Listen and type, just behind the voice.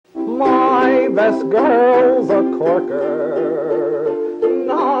best girl's a corker,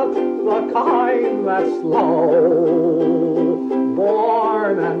 not the kind that's slow.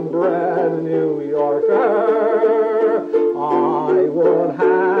 Born and bred New Yorker, I would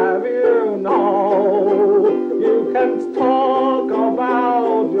have you know. You can talk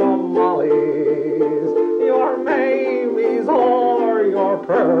about your Mollies, your Mamies, or your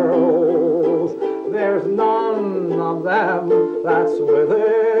Pearls. There's none of them that's with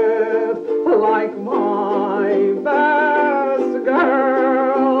it like my best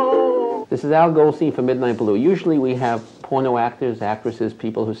girl. This is Al Goldstein for Midnight Blue. Usually we have porno actors, actresses,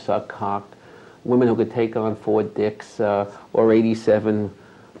 people who suck cock, women who could take on 4 dicks or 87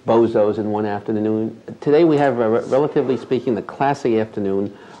 bozos in one afternoon. Today we have, relatively speaking, the classy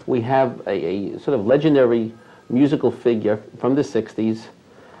afternoon. We have a sort of legendary musical figure from the 60s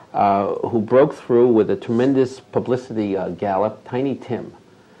who broke through with a tremendous publicity gallop, Tiny Tim.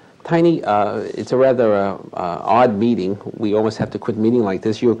 Tiny, it's a rather odd meeting. We almost have to quit meeting like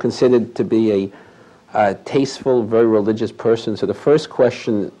this. You're considered to be a tasteful, very religious person. So the first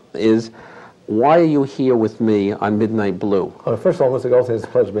question is, why are you here with me on Midnight Blue? Well, first of all, Mr. Goldstein, it's a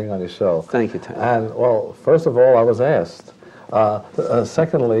pleasure being on your show. Thank you, Tiny. And, well, first of all, I was asked.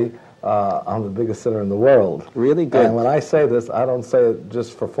 Secondly, I'm the biggest sinner in the world. Really? Good. And when I say this, I don't say it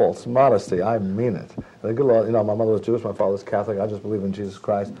just for false modesty. I mean it. And good Lord, you know, my mother was Jewish, my father was Catholic. I just believe in Jesus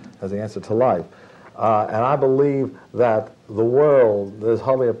Christ as the answer to life. And I believe that the world,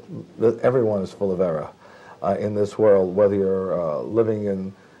 everyone is full of error in this world, whether you're living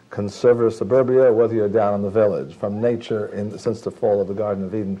in conservative suburbia or whether you're down in the village. From nature, since the fall of the Garden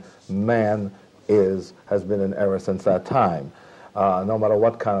of Eden, man has been in error since that time. No matter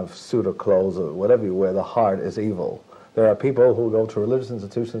what kind of suit or clothes or whatever you wear, the heart is evil. There are people who go to religious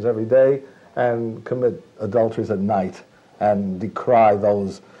institutions every day and commit adulteries at night and decry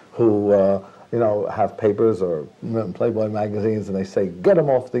those who, have papers or Playboy magazines, and they say, get them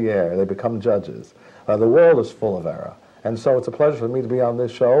off the air. They become judges. The world is full of error. And so it's a pleasure for me to be on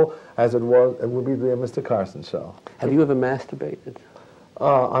this show, as it would be a Mr. Carson show. Have you ever masturbated?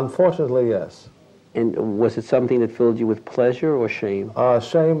 Unfortunately, yes. And was it something that filled you with pleasure or shame?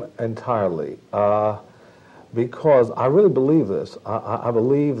 Shame entirely, because I really believe this. I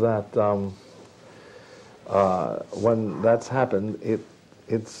believe that when that's happened,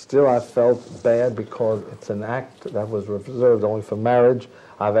 it still I felt bad because it's an act that was reserved only for marriage.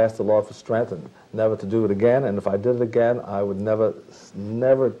 I've asked the Lord for strength and never to do it again, and if I did it again, I would never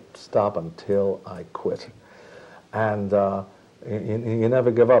stop until I quit. And you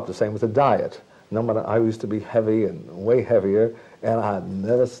never give up. The same with the diet. No matter, I used to be heavy and way heavier, and I'd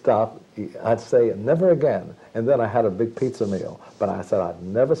never stop. I'd say never again. And then I had a big pizza meal. But I said I'd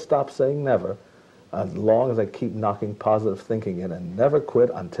never stop saying never as long as I keep knocking positive thinking in, and never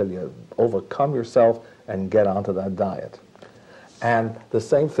quit until you overcome yourself and get onto that diet. And the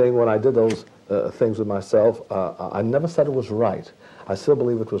same thing when I did those things with myself, I never said it was right. I still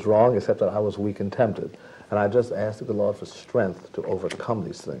believe it was wrong, except that I was weak and tempted. And I just asked the Lord for strength to overcome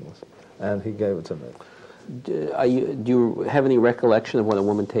these things. And he gave it to me. Do you have any recollection of what a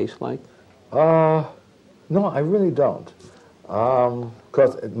woman tastes like? No, I really don't.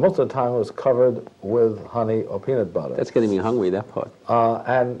 Because most of the time it was covered with honey or peanut butter. That's getting me hungry, that part.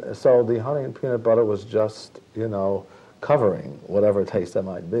 And so the honey and peanut butter was just, covering whatever taste there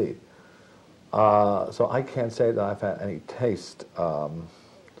might be. So I can't say that I've had any taste.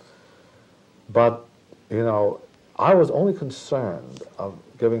 But, I was only concerned of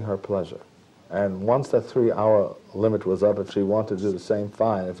giving her pleasure. And once that 3-hour limit was up, if she wanted to do the same,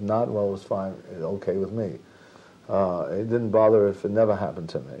 fine. If not, well, it was fine. It's okay with me. It didn't bother if it never happened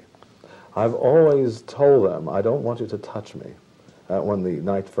to me. I've always told them, I don't want you to touch me when the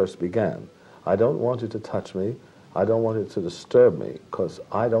night first began. I don't want you to touch me. I don't want you to disturb me, because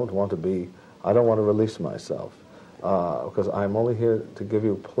I don't want to release myself. Because I'm only here to give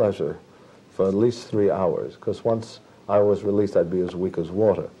you pleasure for at least 3 hours, because once I was released, I'd be as weak as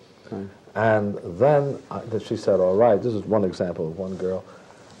water. Okay. And then she said, all right, this is one example of one girl.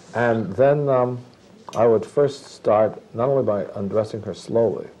 And then I would first start not only by undressing her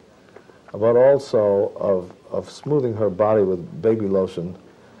slowly, but also of smoothing her body with baby lotion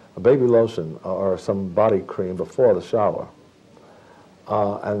or some body cream before the shower.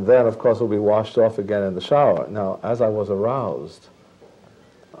 And then, of course, it will be washed off again in the shower. Now, as I was aroused,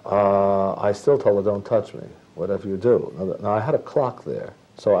 I still told her, don't touch me, whatever you do. Now, I had a clock there,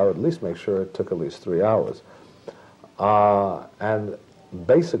 so I would at least make sure it took at least 3 hours. And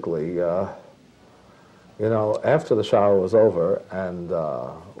basically, after the shower was over and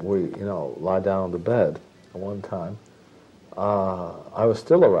we, lie down on the bed at one time, I was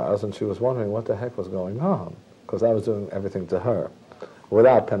still aroused, and she was wondering what the heck was going on, because I was doing everything to her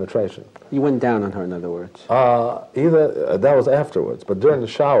without penetration. You went down on her, in other words. That was afterwards, but during the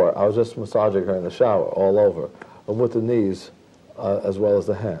shower, I was just massaging her in the shower all over, with the knees as well as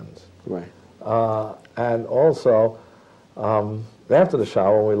the hands. Right. And also, after the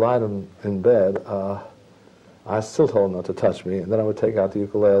shower, when we lied in bed, I still told her not to touch me, and then I would take out the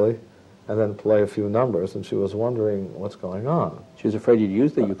ukulele and then play a few numbers, and she was wondering what's going on. She was afraid you'd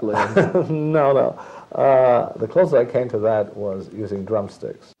use the ukulele. No. The closest I came to that was using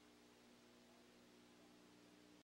drumsticks.